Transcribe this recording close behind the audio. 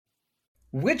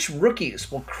Which rookies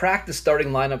will crack the starting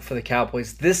lineup for the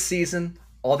Cowboys this season?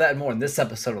 All that and more in this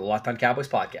episode of the Locked On Cowboys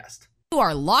podcast. You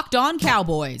are Locked On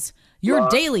Cowboys, your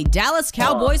daily Dallas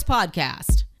Cowboys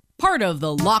podcast. Part of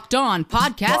the Locked On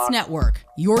Podcast Network,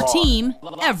 your team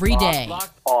every day.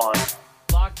 Locked On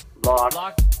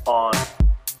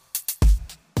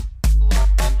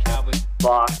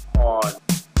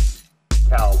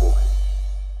Cowboys.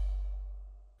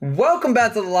 Welcome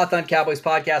back to the Locked On Cowboys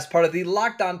podcast, part of the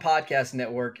Locked On Podcast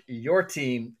Network, your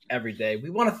team every day. We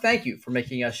want to thank you for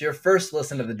making us your first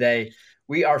listen of the day.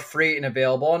 We are free and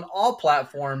available on all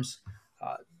platforms.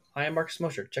 I am Marcus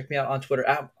Mosher. Check me out on Twitter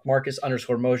at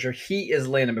Marcus_Mosher. He is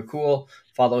Landon McCool.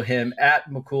 Follow him at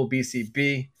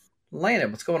McCoolBCB. Landon,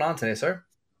 what's going on today, sir?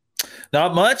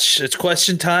 Not much. It's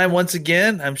question time once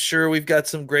again. I'm sure we've got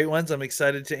some great ones. I'm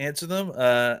excited to answer them.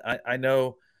 I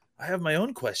know I have my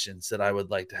own questions that I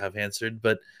would like to have answered,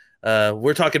 but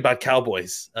we're talking about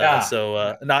Cowboys,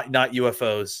 so not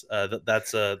UFOs.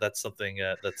 That's something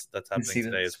that's happening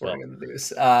today as well.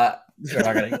 We're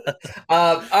not gonna.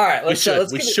 All right, we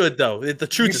should though. The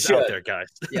truth is out there, guys.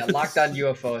 Yeah, Locked On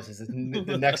UFOs is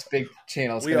the next big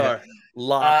channel. We are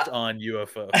locked on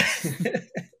UFOs.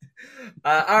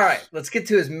 All right, let's get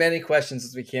to as many questions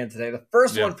as we can today. The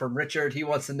first one from Richard. He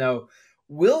wants to know,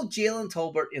 will Jalen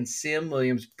Tolbert and Sam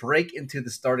Williams break into the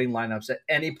starting lineups at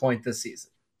any point this season?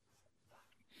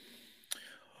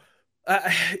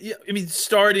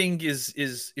 Starting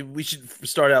is we should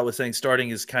start out with saying starting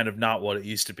is kind of not what it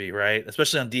used to be, right?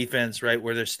 Especially on defense, right?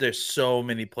 Where there's so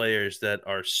many players that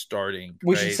are starting.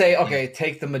 We should say, okay,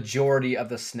 take the majority of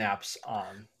the snaps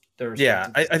on. Yeah,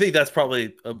 I think that's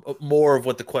probably more of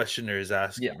what the questioner is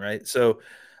asking, right? So,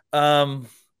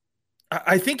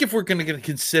 I think if we're going to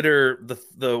consider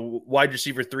the wide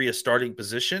receiver 3 a starting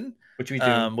position, which we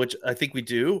do, which I think we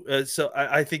do, so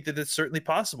I think that it's certainly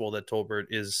possible that Tolbert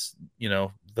is,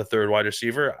 the third wide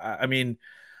receiver.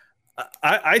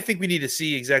 I think we need to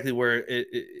see exactly where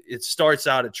it starts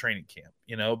out at training camp,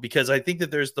 because I think that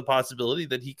there's the possibility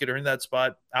that he could earn that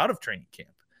spot out of training camp.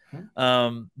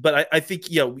 But I think,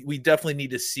 we definitely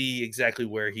need to see exactly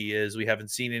where he is. We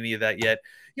haven't seen any of that yet.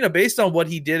 Based on what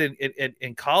he did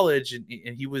in college,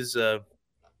 and he was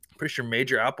pretty sure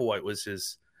Major Applewhite was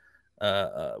his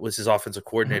offensive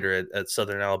coordinator at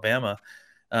Southern Alabama.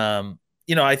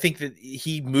 I think that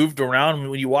he moved around.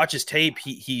 When you watch his tape,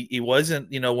 he wasn't,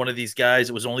 one of these guys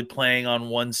that was only playing on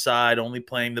one side, only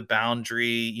playing the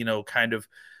boundary, kind of.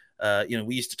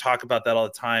 We used to talk about that all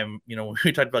the time, when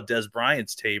we talked about Des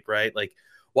Bryant's tape, right? Like,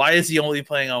 why is he only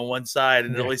playing on one side?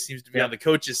 And it always seems to be on the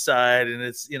coach's side. And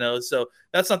it's, so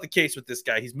that's not the case with this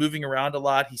guy. He's moving around a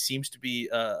lot. He seems to be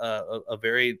a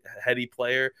very heady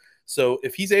player. So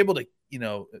if he's able to,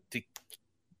 to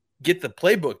get the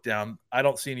playbook down, I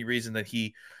don't see any reason that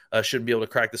he shouldn't be able to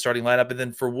crack the starting lineup. And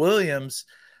then for Williams,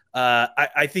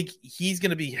 I think he's going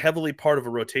to be heavily part of a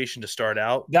rotation to start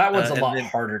out. That one's a lot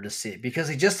harder to see because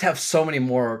they just have so many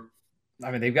more.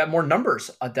 I mean, they've got more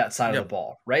numbers on that side of the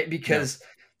ball, right? Because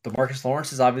DeMarcus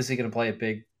Lawrence is obviously going to play a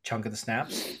big chunk of the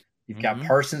snaps. You've got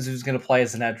Parsons, who's going to play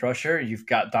as an edge rusher. You've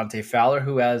got Dante Fowler,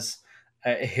 who has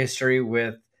a history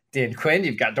with Dan Quinn.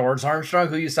 You've got Dorrance Armstrong,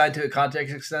 who you signed to a contract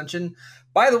extension.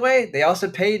 By the way, they also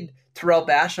paid Terrell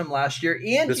Basham last year,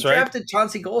 and drafted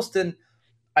Chauncey Golston.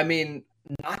 I mean,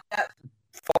 not that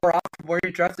far off from where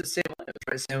you drafted Sam Williams,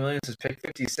 right? Sam Williams was picked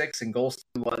 56 and Golston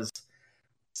was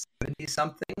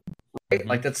 70-something, right?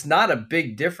 Like, that's not a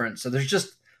big difference. So there's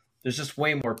just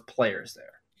way more players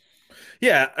there.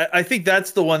 Yeah, I think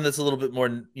that's the one that's a little bit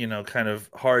more, kind of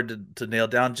hard to nail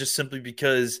down, just simply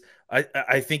because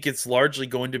I think it's largely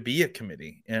going to be a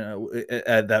committee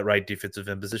at that right defensive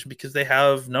end position because they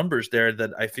have numbers there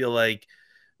that I feel like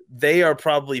they are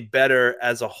probably better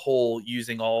as a whole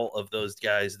using all of those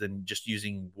guys than just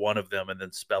using one of them and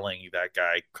then spelling that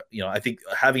guy. I think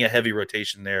having a heavy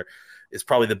rotation there is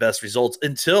probably the best results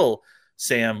until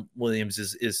Sam Williams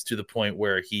is to the point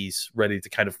where he's ready to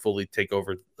kind of fully take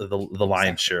over the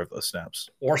lion's share of those snaps.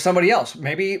 Or somebody else.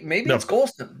 Maybe it's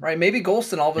Golston, right? Maybe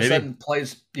Golston all of a sudden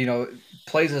plays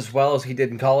as well as he did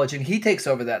in college and he takes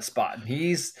over that spot. And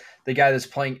he's the guy that's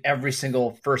playing every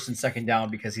single first and second down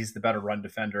because he's the better run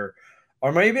defender.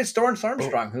 Or maybe it's Dorrance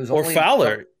Armstrong,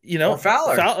 Fowler. Or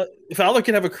Fowler. Fowler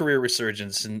can have a career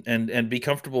resurgence and be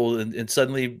comfortable and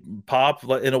suddenly pop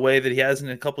in a way that he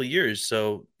hasn't in a couple of years.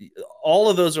 So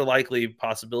all of those are likely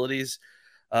possibilities.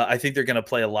 I think they're going to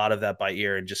play a lot of that by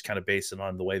ear and just kind of base it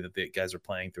on the way that the guys are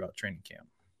playing throughout training camp.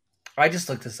 I just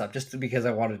looked this up just because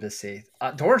I wanted to see.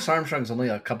 Dorrance Armstrong is only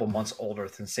a couple months older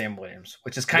than Sam Williams,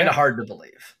 which is kind of hard to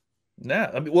believe.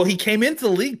 Yeah, I mean, well, he came into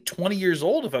the league 20 years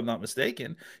old, if I'm not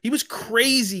mistaken. He was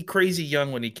crazy, crazy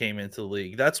young when he came into the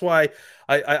league. That's why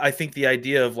I think the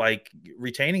idea of like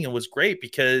retaining him was great,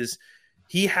 because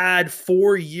he had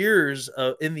 4 years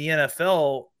in the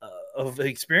NFL of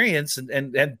experience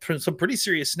and some pretty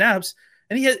serious snaps.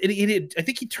 And I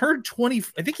think he turned 20.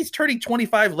 I think he's turning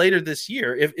 25 later this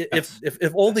year,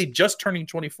 if only just turning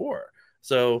 24.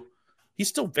 So he's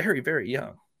still very, very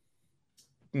young.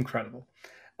 Incredible.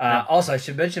 Also, I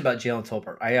should mention about Jalen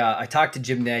Tolbert. I talked to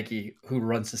Jim Nagy, who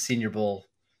runs the Senior Bowl,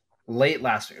 late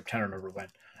last week. I'm trying to remember when.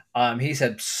 He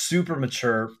said super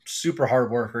mature, super hard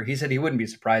worker. He said he wouldn't be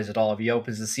surprised at all if he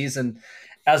opens the season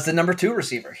as the number 2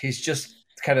 receiver. He's just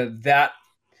kind of that,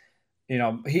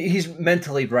 he's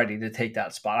mentally ready to take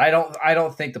that spot. I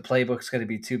don't think the playbook's going to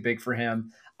be too big for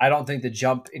him. I don't think the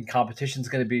jump in competition is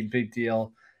going to be a big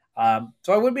deal.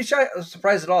 So I wouldn't be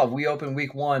surprised at all if we open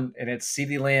week 1 and it's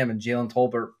CeeDee Lamb and Jalen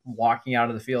Tolbert walking out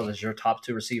of the field as your top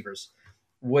 2 receivers.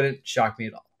 Wouldn't shock me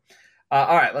at all.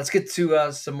 All right, let's get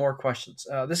to some more questions.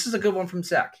 This is a good one from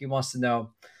Zach. He wants to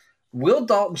know, will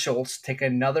Dalton Schultz take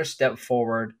another step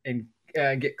forward and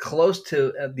get close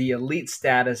to the elite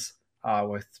status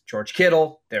with George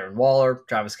Kittle, Darren Waller,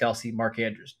 Travis Kelce, Mark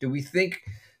Andrews? Do we think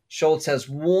Schultz has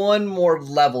one more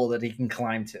level that he can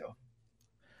climb to?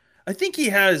 I think he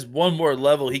has one more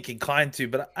level he can climb to,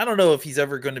 but I don't know if he's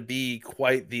ever going to be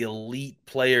quite the elite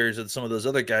players that some of those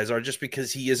other guys are, just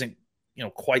because he isn't,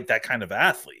 quite that kind of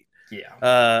athlete.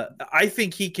 Yeah. I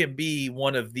think he can be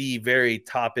one of the very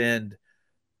top end,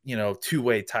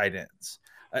 two-way tight ends.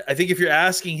 I think if you're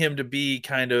asking him to be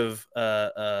kind of,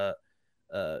 an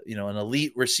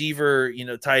elite receiver,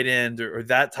 tight end or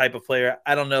that type of player,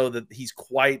 I don't know that he's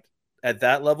quite at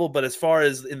that level. But as far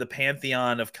as in the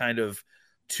pantheon of kind of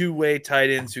two-way tight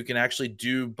ends who can actually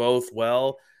do both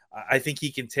well, I think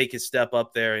he can take his step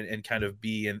up there and kind of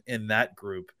be in that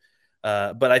group.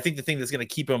 But I think the thing that's going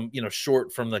to keep him,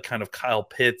 short from the kind of Kyle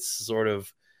Pitts sort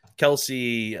of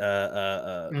Kelce,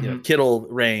 Kittle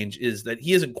range is that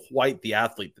he isn't quite the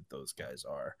athlete that those guys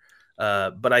are.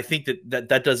 But I think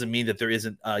that doesn't mean that there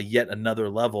isn't yet another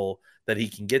level that he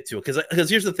can get to. Because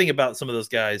here's the thing about some of those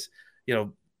guys,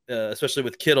 especially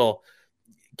with Kittle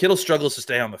struggles to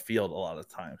stay on the field a lot of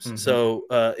times. Mm-hmm. So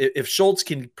if Schultz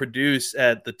can produce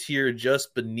at the tier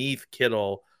just beneath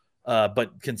Kittle,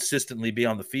 but consistently be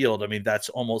on the field, I mean, that's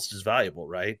almost as valuable,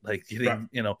 right? Like getting,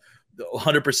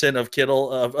 100% of Kittle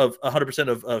of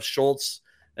 100% of Schultz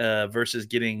versus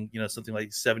getting, something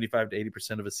like 75 to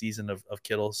 80% of a season of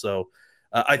Kittle. So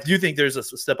I do think there's a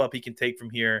step up he can take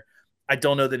from here. I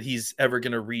don't know that he's ever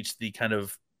going to reach the kind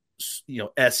of,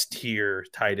 S tier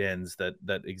tight ends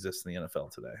that exist in the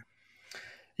NFL today.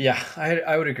 Yeah,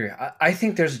 I would agree. I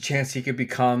think there's a chance he could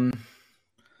become,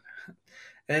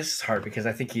 and it's hard because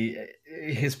I think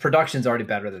his production's already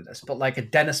better than this, but like a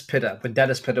Dennis Pitta, when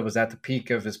Dennis Pitta was at the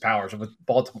peak of his powers with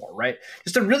Baltimore, right?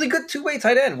 Just a really good two-way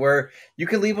tight end where you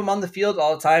can leave him on the field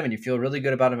all the time and you feel really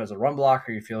good about him as a run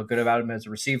blocker, you feel good about him as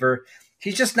a receiver.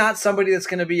 He's just not somebody that's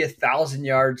going to be 1,000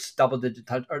 yards, double-digit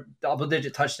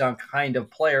touchdown kind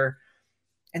of player,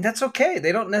 and that's okay.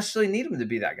 They don't necessarily need him to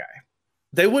be that guy.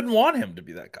 They wouldn't want him to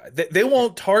be that guy. They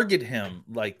won't target him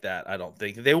like that, I don't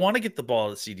think. They want to get the ball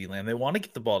to CeeDee Lamb. They want to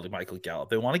get the ball to Michael Gallup.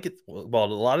 They want to get the ball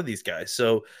to a lot of these guys.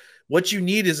 So what you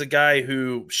need is a guy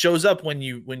who shows up when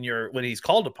he's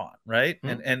called upon, right?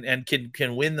 Mm-hmm. And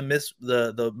can win the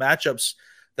matchups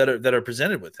that are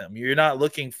presented with him. You're not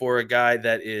looking for a guy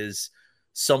that is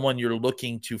someone you're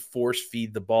looking to force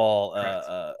feed the ball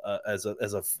as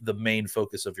the main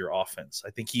focus of your offense. I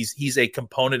think he's a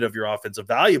component of your offense, a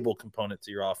valuable component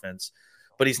to your offense,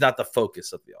 but he's not the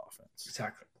focus of the offense.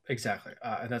 Exactly.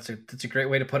 And that's a great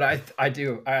way to put it. I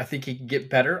think he can get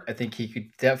better. I think he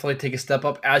could definitely take a step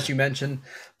up, as you mentioned,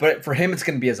 but for him, it's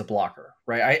going to be as a blocker,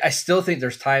 right? I still think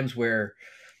there's times where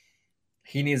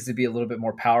he needs to be a little bit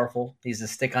more powerful. He needs to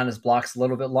stick on his blocks a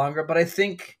little bit longer, but I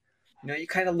think, you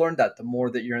kind of learn that the more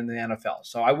that you're in the NFL.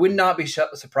 So I would not be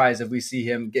surprised if we see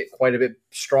him get quite a bit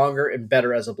stronger and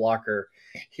better as a blocker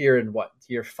here in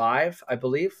year 5, I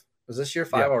believe. Was this year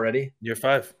 5 already? Year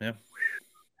 5, yeah.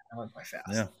 I went by fast.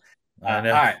 Yeah. All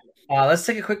right. Let's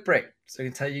take a quick break so I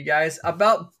can tell you guys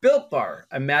about Built Bar.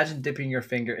 Imagine dipping your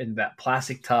finger in that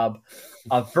plastic tub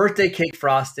of birthday cake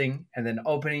frosting and then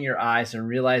opening your eyes and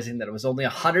realizing that it was only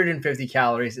 150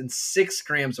 calories and 6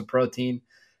 grams of protein.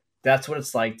 That's what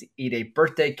it's like to eat a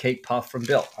birthday cake puff from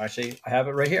Built. Actually, I have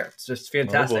it right here. It's just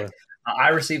fantastic. I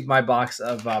received my box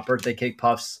of birthday cake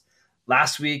puffs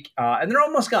last week, and they're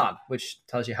almost gone, which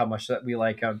tells you how much that we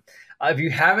like them. If you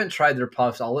haven't tried their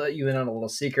puffs, I'll let you in on a little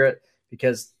secret.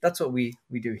 because that's what we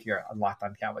do here on Locked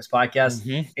On Cowboys podcast.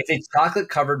 Mm-hmm. It's a chocolate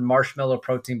covered marshmallow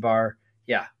protein bar.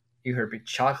 Yeah, you heard me.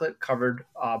 Chocolate covered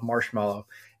marshmallow.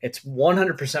 It's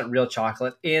 100% real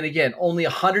chocolate. And again, only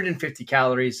 150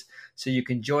 calories. So you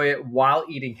can enjoy it while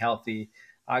eating healthy.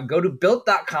 Go to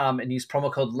built.com and use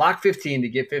promo code LOCK15 to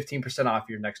get 15% off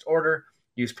your next order.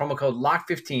 Use promo code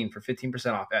LOCK15 for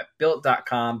 15% off at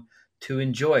built.com to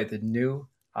enjoy the new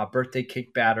birthday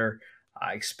cake batter.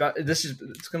 It's going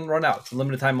to run out. It's a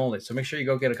limited time only. So make sure you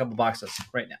go get a couple boxes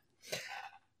right now.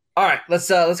 All right, let's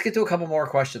get to a couple more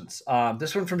questions.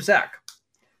 This one from Zach.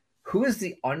 Who is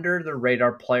the under the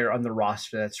radar player on the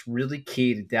roster that's really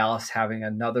key to Dallas having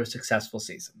another successful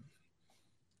season?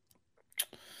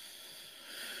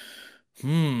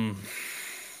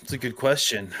 It's a good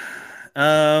question.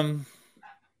 I'm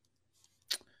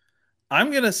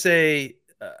going to say,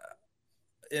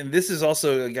 and this is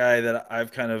also a guy that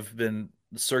I've kind of been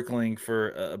circling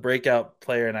for a breakout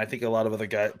player, and I think a lot of other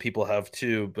people have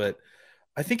too, but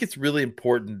I think it's really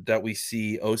important that we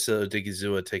see Osa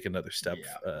Odighizuwa take another step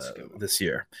this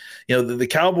year. You know, the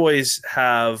Cowboys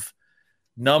have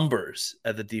numbers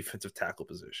at the defensive tackle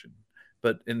position,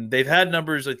 and they've had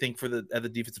numbers, I think, at the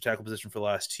defensive tackle position for the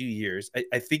last 2 years.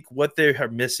 I think what they are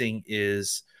missing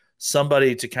is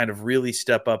somebody to kind of really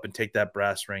step up and take that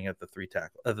brass ring at the three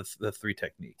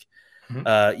technique.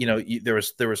 Mm-hmm.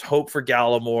 There was hope for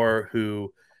Gallimore,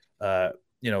 who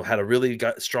had a really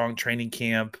strong training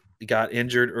camp. He got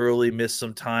injured early, missed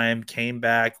some time, came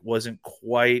back, wasn't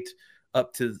quite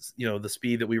up to the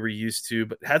speed that we were used to,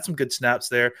 but had some good snaps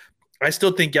there. I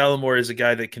still think Gallimore is a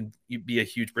guy that can be a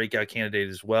huge breakout candidate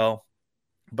as well.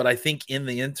 But I think in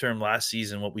the interim last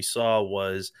season, what we saw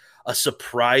was a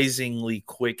surprisingly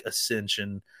quick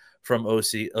ascension from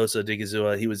Osa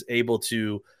Odighizuwa. He was able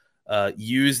to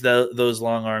use those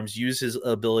long arms, use his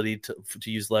ability to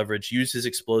use leverage, use his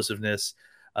explosiveness,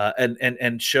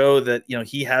 and show that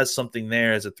he has something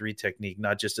there as a three technique,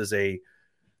 not just as a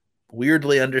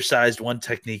weirdly undersized one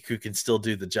technique who can still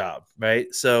do the job,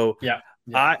 right? So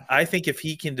I think if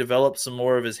he can develop some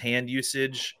more of his hand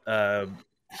usage,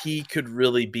 he could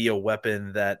really be a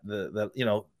weapon that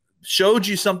showed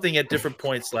you something at different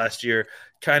points last year,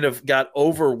 kind of got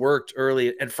overworked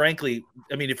early. And frankly,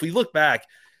 I mean, if we look back,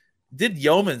 did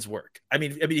yeoman's work. I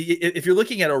mean, if you're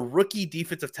looking at a rookie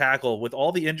defensive tackle with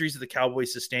all the injuries that the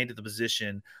Cowboys sustained at the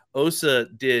position, Osa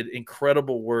did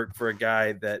incredible work for a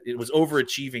guy that it was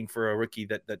overachieving for a rookie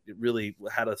that really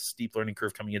had a steep learning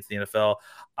curve coming into the NFL.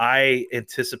 I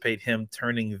anticipate him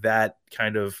turning that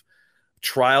kind of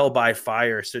trial by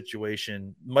fire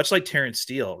situation, much like Terrence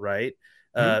Steele, right?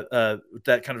 Mm-hmm.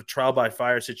 That kind of trial by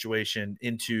fire situation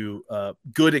into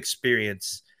good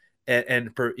experience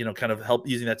and kind of help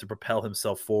using that to propel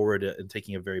himself forward and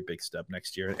taking a very big step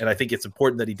next year. And I think it's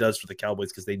important that he does for the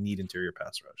Cowboys because they need interior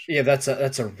pass rush. Yeah, that's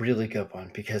a really good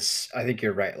one, because I think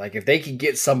you're right. Like, if they can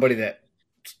get somebody that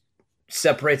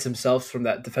separates themselves from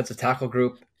that defensive tackle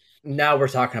group, now we're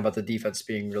talking about the defense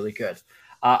being really good.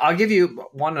 I'll give you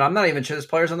one, and I'm not even sure this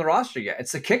player's on the roster yet.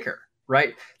 It's the kicker,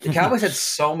 right? The Cowboys had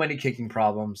so many kicking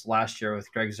problems last year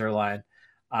with Greg Zuerlein.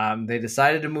 They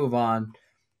decided to move on.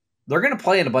 They're going to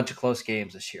play in a bunch of close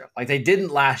games this year. Like they didn't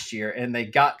last year, and they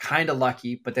got kind of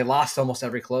lucky, but they lost almost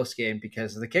every close game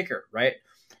because of the kicker, right?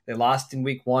 They lost in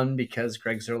week 1 because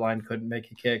Greg Zuerlein couldn't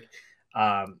make a kick.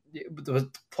 The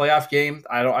playoff game,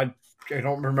 I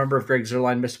don't remember if Greg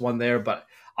Zuerlein missed one there, but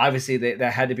obviously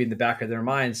that had to be in the back of their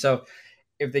mind. So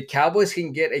if the Cowboys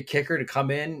can get a kicker to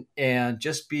come in and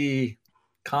just be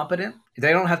competent,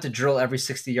 they don't have to drill every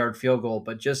 60-yard field goal,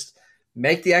 but just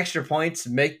make the extra points,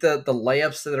 make the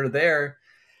layups that are there,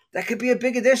 that could be a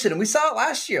big addition. And we saw it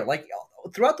last year, like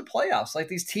throughout the playoffs, like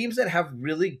these teams that have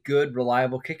really good,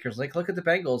 reliable kickers. Like look at the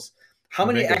Bengals. How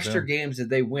many extra games did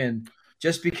they win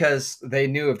just because they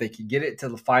knew if they could get it to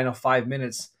the final 5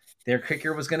 minutes, their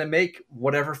kicker was going to make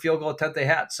whatever field goal attempt they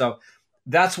had. So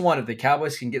that's one. If the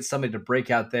Cowboys can get somebody to break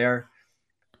out there,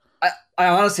 I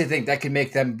honestly think that could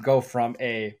make them go from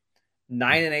a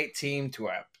 9-8 team to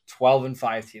a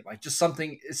 12-5 team. Like just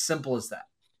something as simple as that.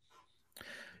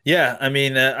 Yeah, I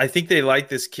mean, I think they like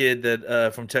this kid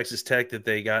that from Texas Tech that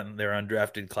they got in their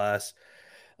undrafted class.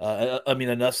 I mean,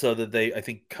 enough so that they, I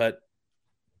think, cut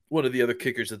one of the other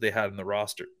kickers that they had in the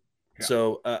roster. Yeah.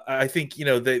 So I think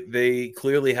they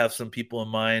clearly have some people in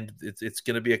mind. It's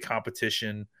going to be a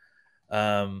competition.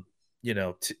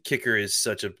 Kicker is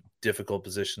such a difficult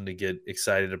position to get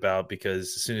excited about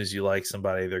because as soon as you like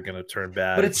somebody, they're going to turn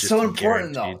bad. But it's so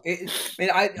important, though.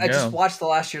 I just watched the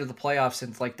last year of the playoffs,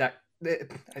 and it's like that.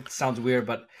 It sounds weird,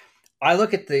 but I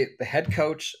look at the head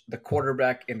coach, the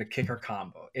quarterback, and the kicker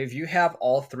combo. If you have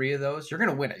all three of those, you're going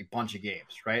to win a bunch of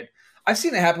games, right? I've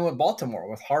seen it happen with Baltimore,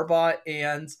 with Harbaugh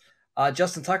and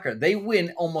Justin Tucker. They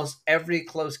win almost every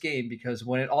close game because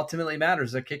when it ultimately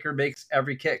matters, the kicker makes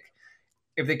every kick.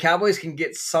 If the Cowboys can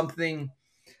get something,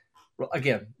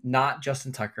 again, not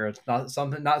Justin Tucker, it's not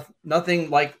something, nothing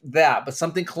like that, but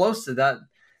something close to that,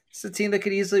 it's a team that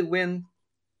could easily win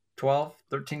 12,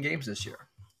 13 games this year.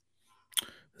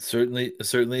 Certainly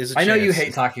is a chance. I know you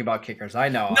hate talking about kickers. I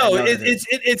know. No,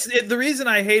 it's the reason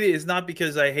I hate it is not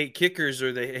because I hate kickers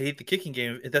or they hate the kicking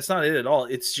game. That's not it at all.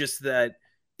 It's just that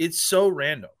it's so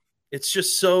random. It's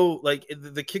just so like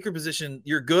the kicker position,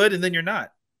 you're good and then you're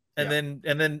not. And then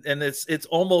it's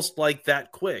almost like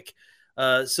that quick.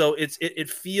 So it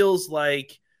feels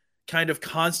like kind of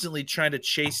constantly trying to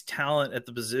chase talent at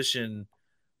the position.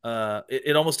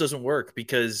 It almost doesn't work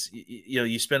because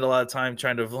you spend a lot of time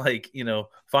trying to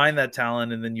find that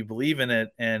talent and then you believe in it,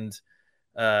 and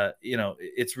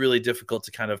it's really difficult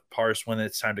to kind of parse when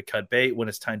it's time to cut bait, when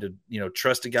it's time to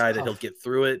trust a guy that he'll get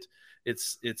through it.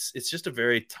 It's just a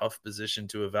very tough position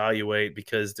to evaluate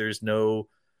because there's no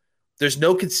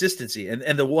consistency,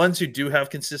 and the ones who do have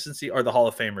consistency are the Hall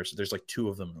of Famers. There's like 2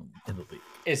 of them in the league.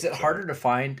 Is it harder to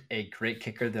find a great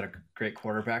kicker than a great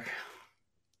quarterback?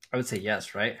 I would say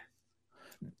yes, right?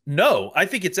 No, I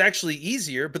think it's actually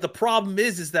easier. But the problem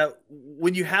is that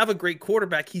when you have a great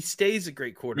quarterback, he stays a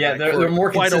great quarterback. Yeah, they're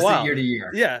more consistent year to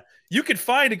year. Yeah, you could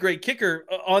find a great kicker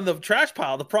on the trash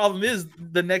pile. The problem is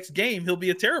the next game he'll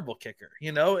be a terrible kicker.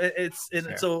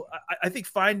 So I think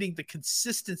finding the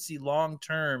consistency long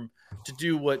term to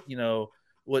do what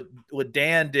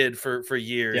Dan did for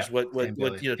years, what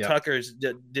Tucker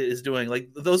is doing, like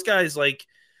those guys like.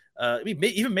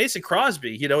 Even Mason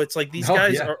Crosby, it's like these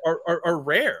guys are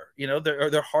rare.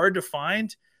 They're hard to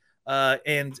find,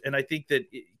 and I think that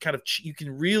you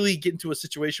can really get into a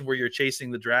situation where you're chasing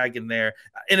the dragon there,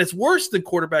 and it's worse than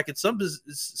quarterback in some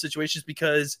situations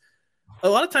because a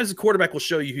lot of times the quarterback will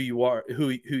show you who you are, who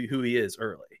he is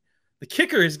early. The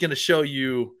kicker is going to show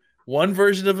you one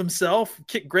version of himself,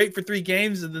 kick great for 3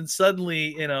 games, and then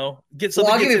suddenly, get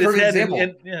something. Well, I'll give you a perfect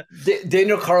example.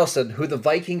 Daniel Carlson, who the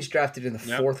Vikings drafted in the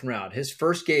 4th round. His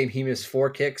first game, he missed 4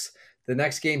 kicks. The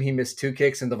next game, he missed 2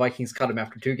 kicks, and the Vikings cut him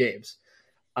after 2 games.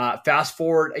 Fast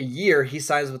forward a year, he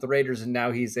signs with the Raiders, and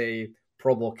now he's a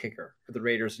Pro Bowl kicker for the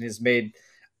Raiders, and he's made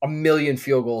 1 million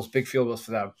field goals, big field goals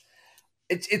for them.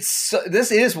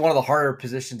 This is one of the harder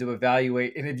positions to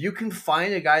evaluate, and if you can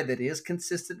find a guy that is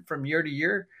consistent from year to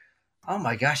year, oh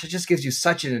my gosh, it just gives you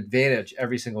such an advantage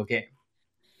every single game.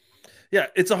 Yeah,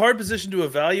 it's a hard position to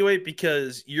evaluate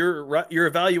because your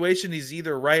evaluation is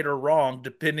either right or wrong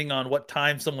depending on what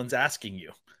time someone's asking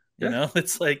you.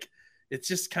 It's like it's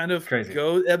just kind of crazy.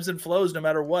 Ebbs and flows no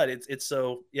matter what. It's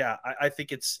so I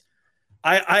think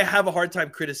I have a hard time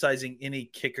criticizing any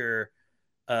kicker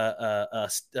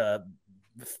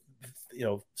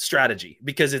strategy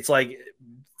because it's like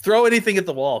throw anything at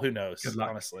the wall. Who knows?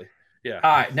 Honestly. Yeah.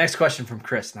 All right. Next question from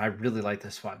Chris, and I really like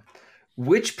this one.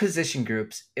 Which position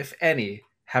groups, if any,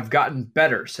 have gotten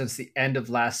better since the end of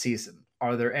last season?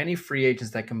 Are there any free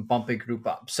agents that can bump a group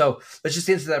up? So let's just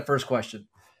answer that first question.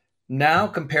 Now,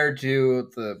 compared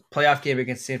to the playoff game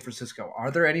against San Francisco,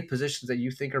 are there any positions that you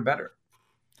think are better?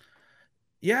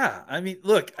 Yeah. I mean,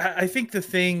 look, I think the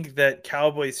thing that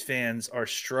Cowboys fans are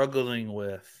struggling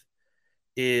with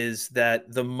is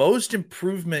that the most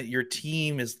improvement your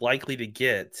team is likely to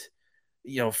get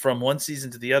from one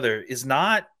season to the other is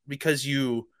not because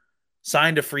you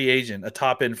signed a free agent, a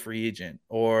top end free agent,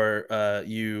 or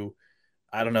made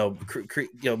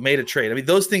a trade. I mean,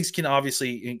 those things can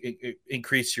obviously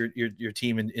increase your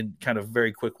team in kind of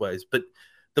very quick ways. But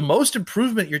the most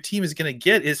improvement your team is going to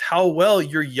get is how well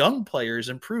your young players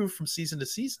improve from season to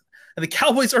season. And the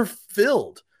Cowboys are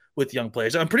filled with young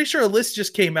players. I'm pretty sure a list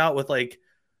just came out with like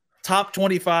top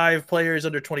 25 players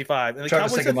under 25. And the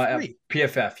Cowboys had 3.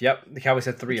 PFF. Yep. The Cowboys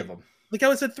had 3 of them. The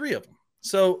Cowboys had 3 of them.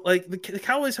 So like the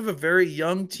Cowboys have a very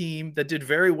young team that did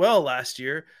very well last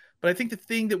year. But I think the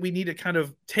thing that we need to kind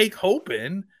of take hope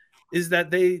in is that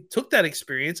they took that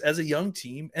experience as a young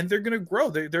team and they're going to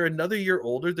grow. They're another year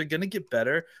older. They're going to get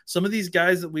better. Some of these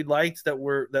guys that we liked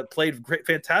that played great,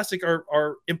 fantastic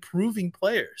are improving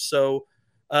players. So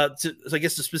I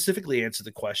guess to specifically answer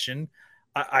the question,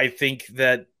 I think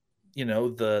that,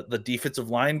 the defensive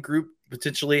line group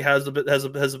potentially has a potential.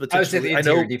 I would say the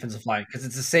interior defensive line because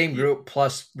it's the same group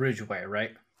plus Ridgeway,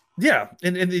 right? Yeah,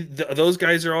 and those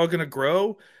guys are all going to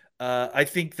grow. I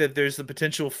think that there's the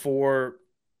potential for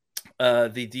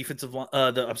the defensive line,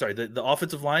 the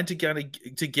offensive line to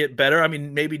get better. I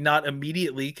mean, maybe not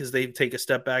immediately because they take a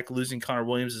step back, losing Connor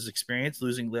Williams' experience,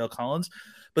 losing La'el Collins,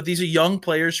 but these are young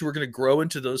players who are going to grow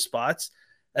into those spots.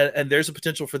 and there's a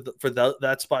potential for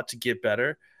that spot to get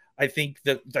better. I think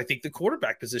the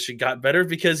quarterback position got better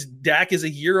because Dak is a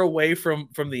year away from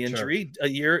the injury, a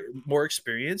year more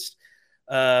experienced.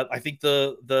 I think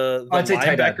the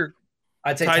linebacker.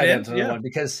 I'd say tight end's another one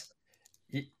because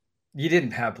you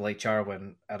didn't have Blake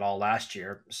Jarwin at all last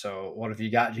year. So what have you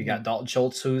got? You got Dalton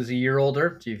Schultz, who's a year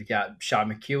older. You've got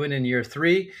Sean McEwen in year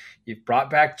 3. You've brought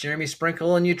back Jeremy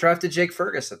Sprinkle, and you drafted Jake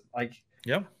Ferguson.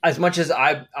 As much as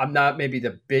I'm not maybe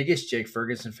the biggest Jake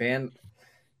Ferguson fan,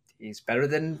 he's better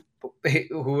than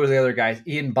who were the other guys?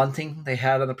 Ian Bunting they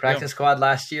had on the practice squad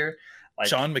last year.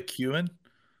 Sean McEwen.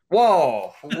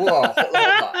 Whoa, hold on.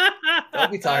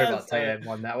 Don't be talking about tight end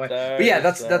one that way. But yeah,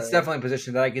 that's definitely a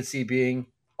position that I could see being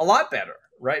a lot better,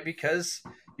 right? Because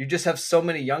you just have so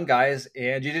many young guys,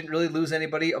 and you didn't really lose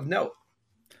anybody of note.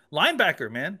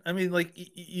 Linebacker, man. I mean,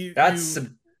 that's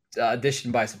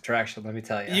addition by subtraction. Let me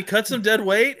tell you, you cut some dead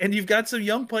weight, and you've got some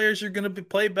young players who are going to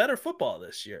play better football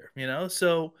this year.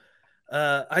 So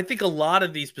I think a lot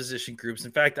of these position groups,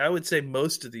 in fact, I would say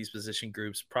most of these position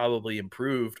groups probably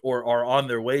improved or are on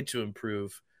their way to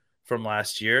improve from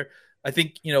last year. I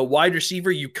think, wide receiver,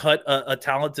 you cut a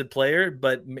talented player,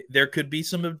 but there could be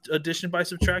some addition by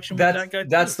subtraction with that guy.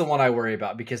 That's the one I worry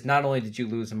about, because not only did you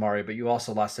lose Amari, but you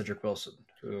also lost Cedric Wilson,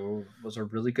 who was a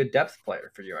really good depth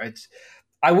player for you.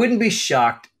 I wouldn't be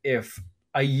shocked if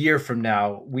a year from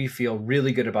now we feel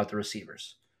really good about the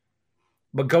receivers.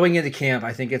 But going into camp,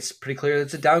 I think it's pretty clear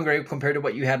it's a downgrade compared to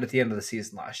what you had at the end of the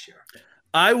season last year.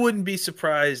 I wouldn't be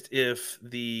surprised if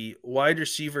the wide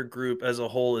receiver group as a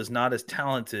whole is not as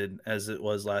talented as it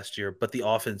was last year, but the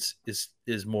offense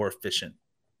is more efficient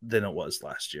than it was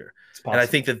last year. And I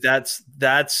think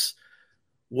that's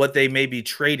what they may be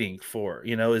trading for,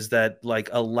 is that like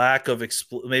a lack of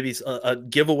maybe a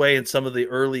giveaway in some of the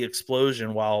early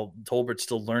explosion while Tolbert's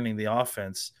still learning the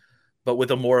offense, but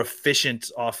with a more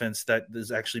efficient offense that is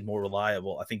actually more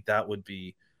reliable. I think that would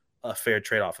be a fair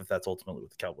trade-off if that's ultimately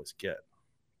what the Cowboys get.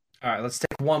 All right, let's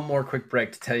take one more quick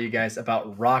break to tell you guys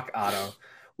about Rock Auto.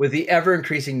 With the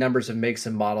ever-increasing numbers of makes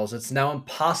and models, it's now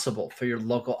impossible for your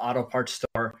local auto parts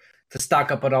store to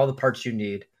stock up on all the parts you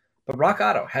need. But Rock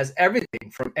Auto has everything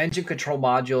from engine control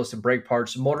modules to brake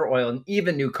parts, motor oil, and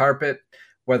even new carpet.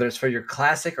 Whether it's for your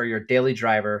classic or your daily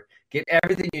driver, get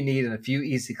everything you need in a few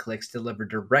easy clicks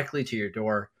delivered directly to your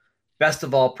door. Best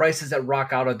of all, prices at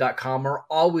rockauto.com are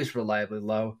always reliably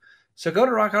low. So go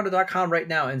to rockauto.com right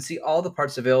now and see all the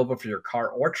parts available for your car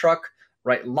or truck.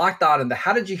 Right, Locked On in the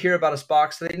How Did You Hear About Us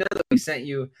box, so they know that we sent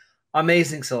you.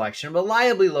 Amazing selection,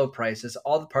 reliably low prices,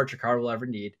 all the parts your car will ever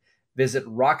need. Visit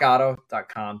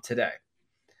rockauto.com today.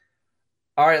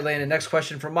 All right, Landon, next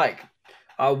question from Mike.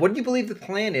 What do you believe the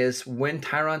plan is when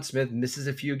Tyron Smith misses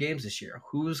a few games this year?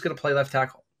 Who's going to play left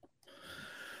tackle?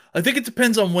 I think it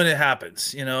depends on when it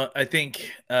happens. I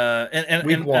think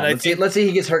let's say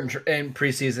he gets hurt in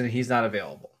preseason and he's not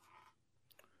available.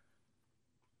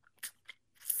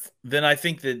 Then I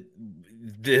think that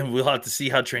we'll have to see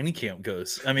how training camp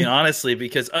goes. I mean, honestly,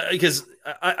 because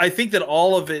I think that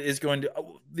all of it is going to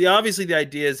obviously the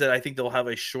idea is that I think they'll have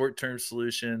a short-term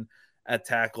solution at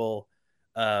tackle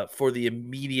for the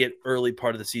immediate early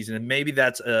part of the season. And maybe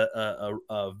that's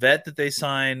a vet that they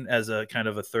sign as a kind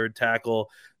of a third tackle.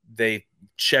 They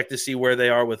check to see where they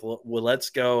are with Let's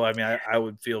Go. I mean, I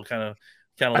would feel kind of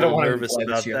a little nervous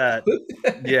about that.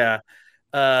 Yeah.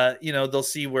 They'll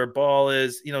see where Ball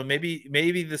is.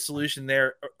 Maybe the solution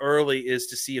there early is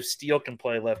to see if Steele can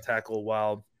play left tackle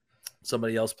while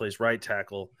somebody else plays right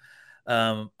tackle.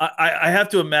 I have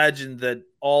to imagine that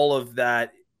all of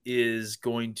that is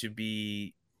going to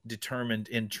be determined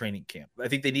in training camp. I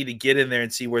think they need to get in there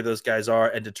and see where those guys are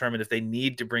and determine if they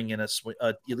need to bring in at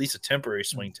least a temporary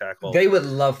swing tackle. They would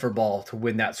love for Ball to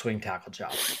win that swing tackle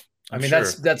job. I mean, sure.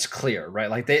 That's clear, right?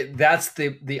 Like that's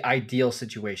the ideal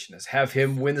situation is have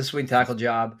him win the swing tackle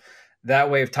job.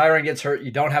 That way, if Tyron gets hurt, you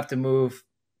don't have to move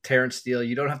Terrence Steele.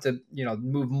 You don't have to,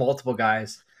 move multiple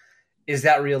guys. Is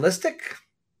that realistic?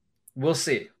 We'll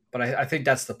see. But I think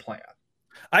that's the plan.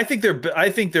 I think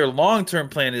their long-term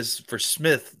plan is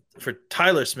for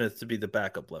Tyler Smith to be the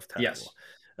backup left tackle. Yes.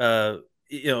 And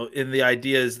the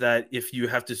idea is that if you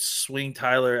have to swing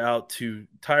Tyler out to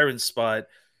Tyron's spot,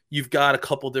 you've got a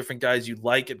couple different guys you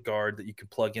like at guard that you can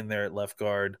plug in there at left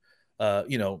guard.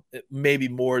 Maybe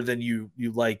more than you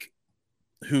like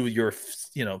who your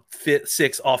fit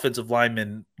 6 offensive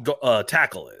lineman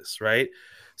tackle is, right?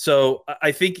 So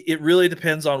I think it really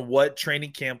depends on what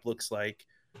training camp looks like.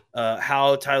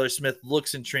 How Tyler Smith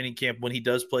looks in training camp when he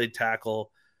does play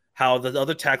tackle, how the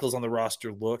other tackles on the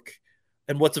roster look,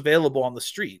 and what's available on the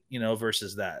street,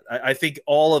 versus that. I think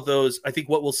all of those, I think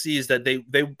what we'll see is that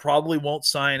they probably won't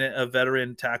sign a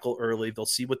veteran tackle early. They'll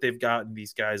see what they've got in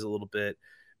these guys a little bit.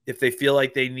 If they feel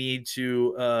like they need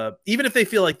to, even if they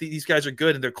feel like these guys are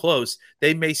good and they're close,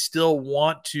 they may still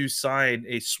want to sign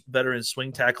a veteran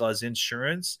swing tackle as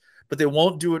insurance, but they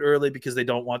won't do it early because they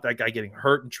don't want that guy getting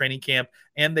hurt in training camp.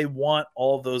 And they want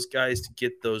all those guys to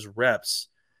get those reps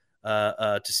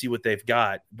to see what they've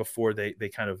got before they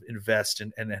kind of invest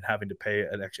in and having to pay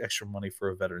an extra money for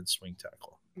a veteran swing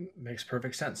tackle. Makes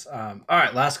perfect sense. All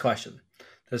right, last question.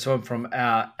 This one from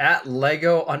at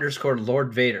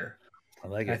Lego_Lord Vader. I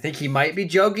like it. I think he might be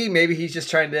joking. Maybe he's just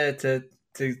trying to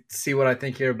see what I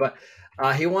think here. But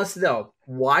he wants to know,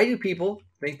 why do people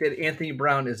think that Anthony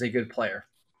Brown is a good player?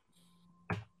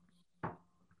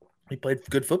 He played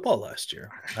good football last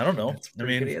year. I don't know. That's a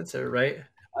pretty good answer, right?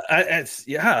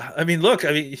 Yeah. I mean, look.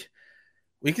 I mean,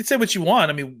 we can say what you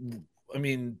want. I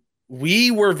mean,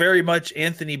 we were very much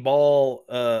Anthony Brown.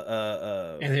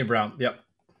 Yep.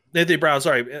 Anthony Brown.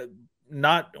 Sorry.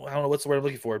 I don't know what's the word I'm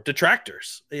looking for.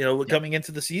 Detractors, coming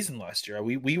into the season last year.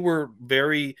 We were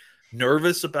very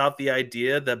nervous about the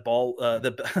idea that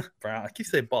Brown, I keep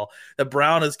saying Ball, that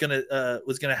Brown was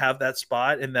gonna have that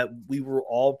spot, and that we were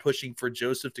all pushing for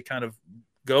Joseph to kind of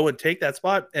go and take that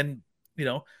spot. And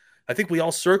I think we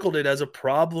all circled it as a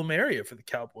problem area for the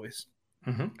Cowboys.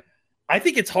 Mm-hmm. I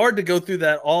think it's hard to go through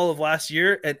that all of last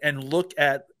year and look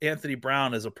at Anthony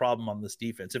Brown as a problem on this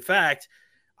defense. In fact,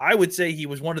 I would say he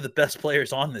was one of the best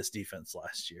players on this defense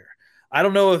last year. I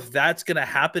don't know if that's going to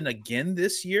happen again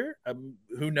this year.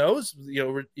 Who knows?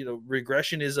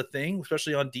 Regression is a thing,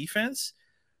 especially on defense.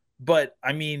 But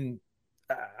I mean,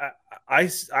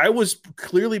 I was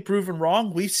clearly proven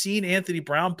wrong. We've seen Anthony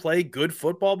Brown play good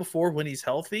football before when he's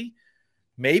healthy.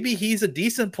 Maybe he's a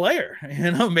decent player.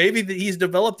 Maybe he's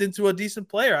developed into a decent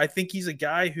player. I think he's a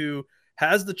guy who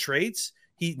has the traits.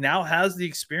 He now has the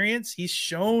experience. He's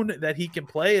shown that he can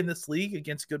play in this league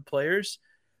against good players.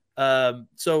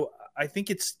 So I think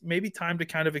it's maybe time to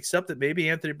kind of accept that maybe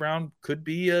Anthony Brown could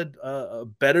be a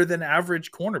better than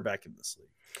average cornerback in this league.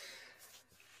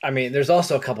 I mean, there's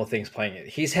also a couple of things playing it.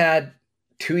 He's had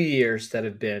 2 years that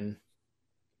have been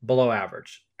below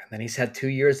average, and then he's had 2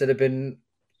 years that have been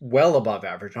well above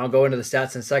average. And I'll go into the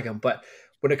stats in a second. But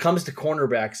when it comes to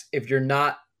cornerbacks, if you're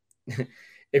not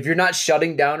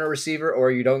shutting down a receiver, or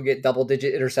you don't get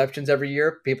double-digit interceptions every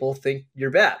year, people think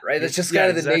you're bad, right? That's just kind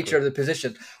of the nature of the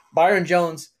position. Byron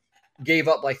Jones gave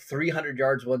up like 300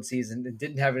 yards one season and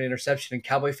didn't have an interception, and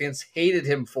Cowboy fans hated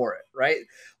him for it, right?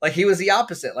 Like, he was the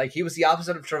opposite. Like, he was the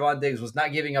opposite of Trevon Diggs, was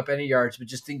not giving up any yards, but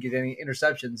just didn't get any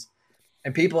interceptions,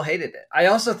 and people hated it. I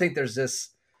also think there's this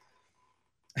 –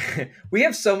 we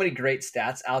have so many great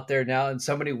stats out there now and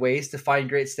so many ways to find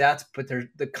great stats, but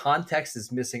the context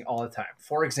is missing all the time.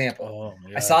 For example,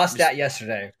 I saw a stat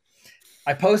yesterday.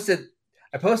 I posted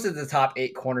the top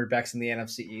 8 cornerbacks in the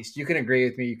NFC East. You can agree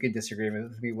with me, you can disagree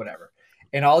with me, whatever.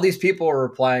 And all these people were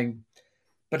replying,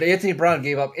 but Anthony Brown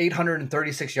gave up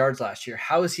 836 yards last year.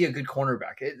 How is he a good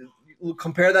cornerback?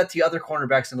 Compare that to other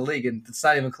cornerbacks in the league, and it's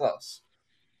not even close.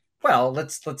 Well,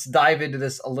 let's dive into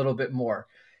this a little bit more.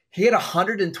 He had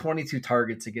 122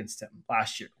 targets against him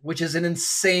last year, which is an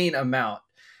insane amount.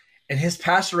 And his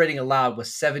passer rating allowed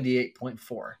was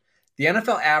 78.4. The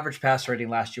NFL average passer rating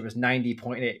last year was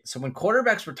 90.8. So when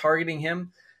quarterbacks were targeting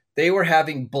him, they were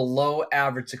having below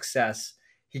average success.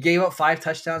 He gave up 5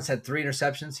 touchdowns, had 3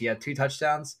 interceptions. He had 2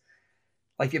 touchdowns.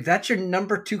 Like, if that's your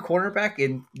number 2 cornerback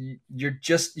and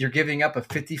you're giving up a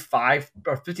 55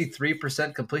 or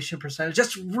 53% completion percentage,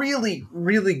 that's really,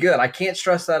 really good. I can't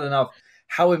stress that enough,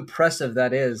 how impressive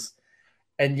that is.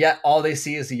 And yet all they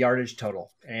see is the yardage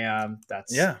total. And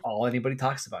that's all anybody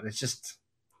talks about. It's just,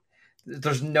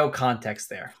 there's no context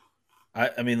there.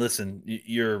 I mean, listen,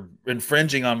 you're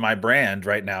infringing on my brand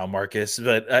right now, Marcus,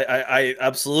 but I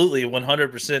absolutely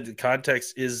 100% the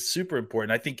context is super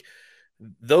important. I think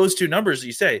those two numbers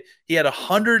you say, he had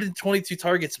 122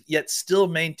 targets, yet still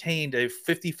maintained a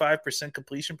 55%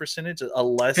 completion percentage, a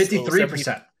less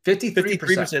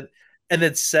 53%. And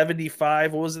then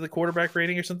 75, what was it, the quarterback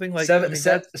rating or something? Like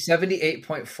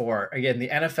 78.4. Again, the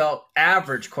NFL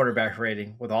average quarterback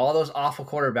rating with all those awful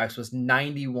quarterbacks was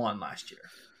 91 last year.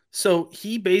 So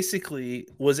he basically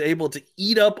was able to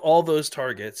eat up all those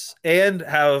targets and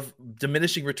have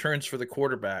diminishing returns for the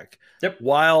quarterback,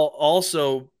 while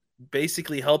also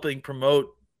basically helping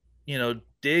promote,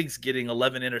 Diggs getting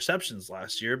 11 interceptions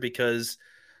last year because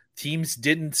teams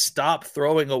didn't stop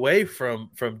throwing away from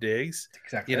Diggs.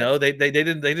 Exactly. They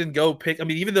didn't go pick. I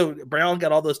mean, even though Brown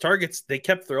got all those targets, they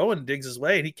kept throwing Diggs'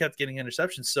 way and he kept getting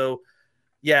interceptions. So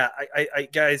yeah, I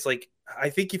guys, like, I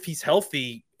think if he's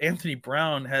healthy, Anthony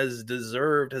Brown has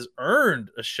earned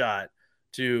a shot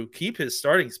to keep his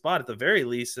starting spot at the very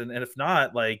least. And if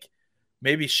not, like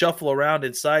maybe shuffle around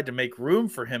inside to make room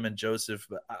for him and Joseph.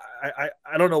 But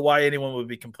I don't know why anyone would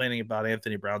be complaining about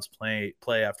Anthony Brown's play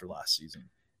after last season.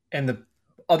 And the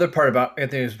other part about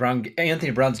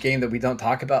Anthony Brown's game that we don't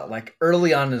talk about, like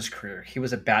early on in his career, he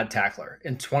was a bad tackler.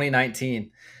 In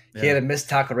 2019, he had a missed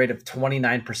tackle rate of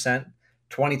 29%.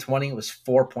 2020 was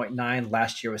 4.9.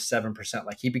 Last year was 7%.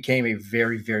 Like he became a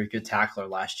very, very good tackler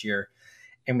last year.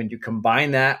 And when you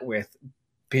combine that with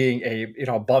being a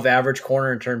above average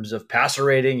corner in terms of passer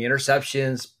rating,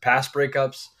 interceptions, pass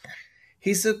breakups,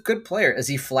 he's a good player. Is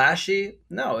he flashy?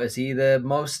 No. Is he the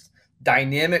most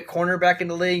dynamic cornerback in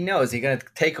the league? No. Is he going to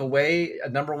take away a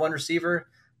number one receiver?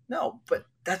 No. But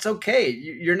that's okay.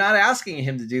 You're not asking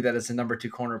him to do that as a number two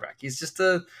cornerback. He's just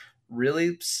a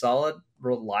really solid,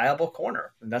 reliable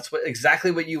corner, and that's exactly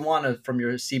what you want from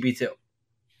your CB2.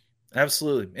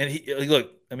 Absolutely. And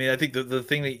look, I mean, I think the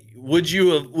thing that would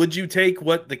you take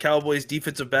what the Cowboys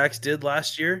defensive backs did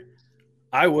last year?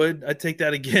 I would. I'd take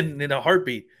that again in a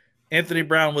heartbeat. Anthony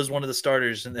Brown was one of the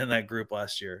starters in that group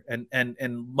last year, and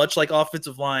much like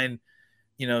offensive line,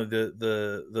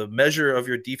 the measure of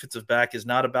your defensive back is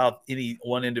not about any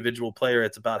one individual player.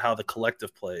 It's about how the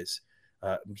collective plays.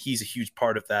 He's a huge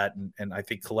part of that, and I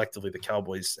think collectively the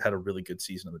Cowboys had a really good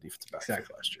season on the defensive back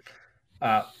last year.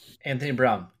 Anthony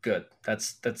Brown, good.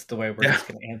 That's the way we're just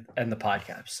going to end the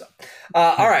podcast. So,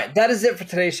 all right, that is it for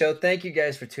today's show. Thank you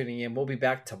guys for tuning in. We'll be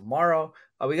back tomorrow.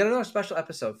 We got another special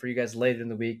episode for you guys later in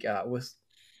the week with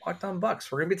Locked On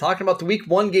Bucks. We're going to be talking about the Week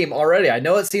 1 game already. I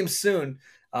know it seems soon,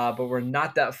 but we're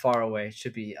not that far away. It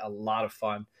should be a lot of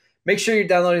fun. Make sure you're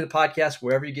downloading the podcast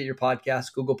wherever you get your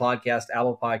podcasts, Google Podcasts,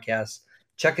 Apple Podcasts.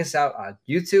 Check us out on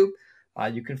YouTube.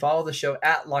 You can follow the show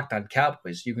at Locked On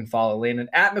Cowboys. You can follow Landon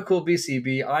at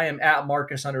McCoolBCB. I am at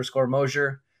Marcus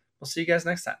 _Mosier. We'll see you guys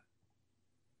next time.